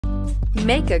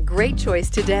Make a great choice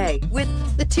today with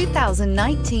the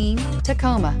 2019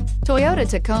 Tacoma. Toyota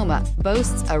Tacoma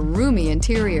boasts a roomy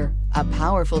interior, a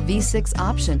powerful V6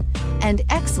 option, and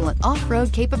excellent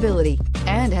off-road capability,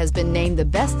 and has been named the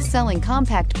best-selling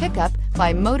compact pickup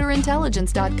by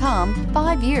MotorIntelligence.com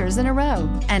 5 years in a row,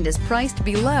 and is priced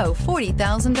below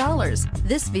 $40,000.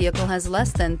 This vehicle has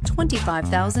less than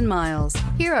 25,000 miles.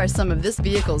 Here are some of this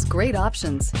vehicle's great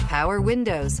options: power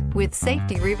windows with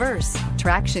safety reverse,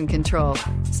 traction control,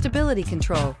 stability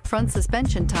control, front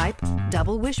suspension type,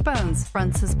 double wishbones,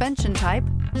 front suspension type,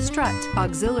 strut,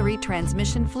 auxiliary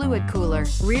transmission fluid cooler,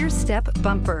 rear step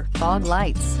bumper, fog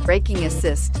lights, braking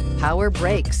assist, power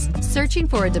brakes. Searching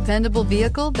for a dependable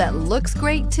vehicle that looks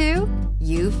great too?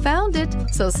 You found it,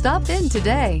 so stop in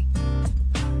today.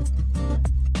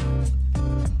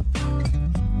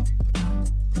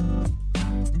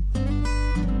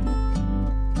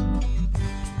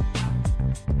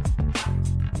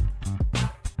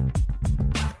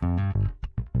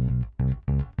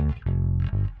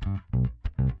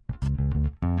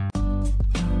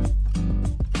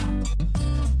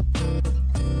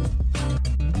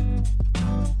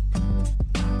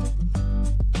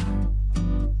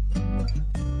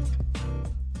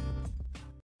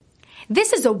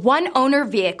 This is a one-owner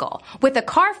vehicle with a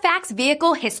CARFAX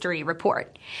Vehicle History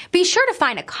Report. Be sure to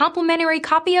find a complimentary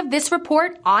copy of this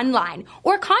report online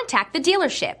or contact the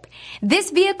dealership. This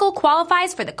vehicle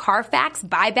qualifies for the CARFAX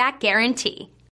Buyback Guarantee.